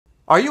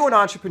Are you an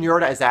entrepreneur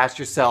that has asked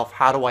yourself,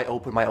 how do I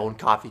open my own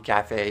coffee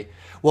cafe?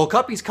 Well,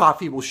 Cuppy's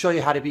Coffee will show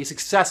you how to be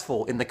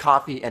successful in the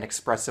coffee and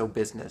espresso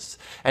business.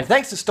 And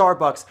thanks to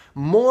Starbucks,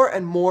 more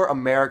and more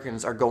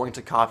Americans are going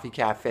to coffee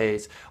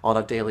cafes on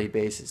a daily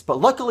basis.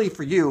 But luckily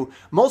for you,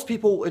 most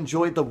people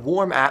enjoy the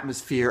warm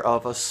atmosphere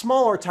of a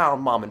smaller town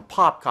mom and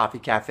pop coffee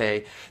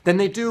cafe than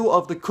they do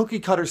of the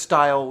cookie cutter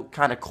style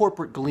kind of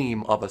corporate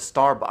gleam of a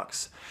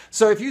Starbucks.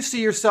 So if you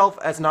see yourself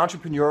as an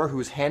entrepreneur who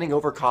is handing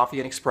over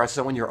coffee and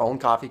espresso in your own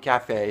coffee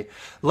cafe,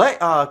 let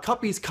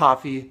Cuppy's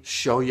Coffee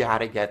show you how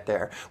to get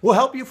there. We'll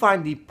help you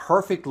find the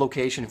perfect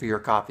location for your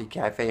coffee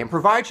cafe and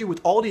provide you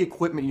with all the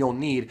equipment you'll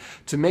need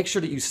to make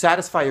sure that you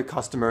satisfy your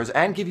customers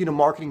and give you the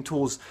marketing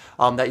tools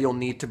that you'll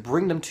need to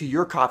bring them to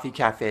your coffee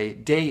cafe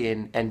day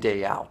in and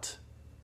day out.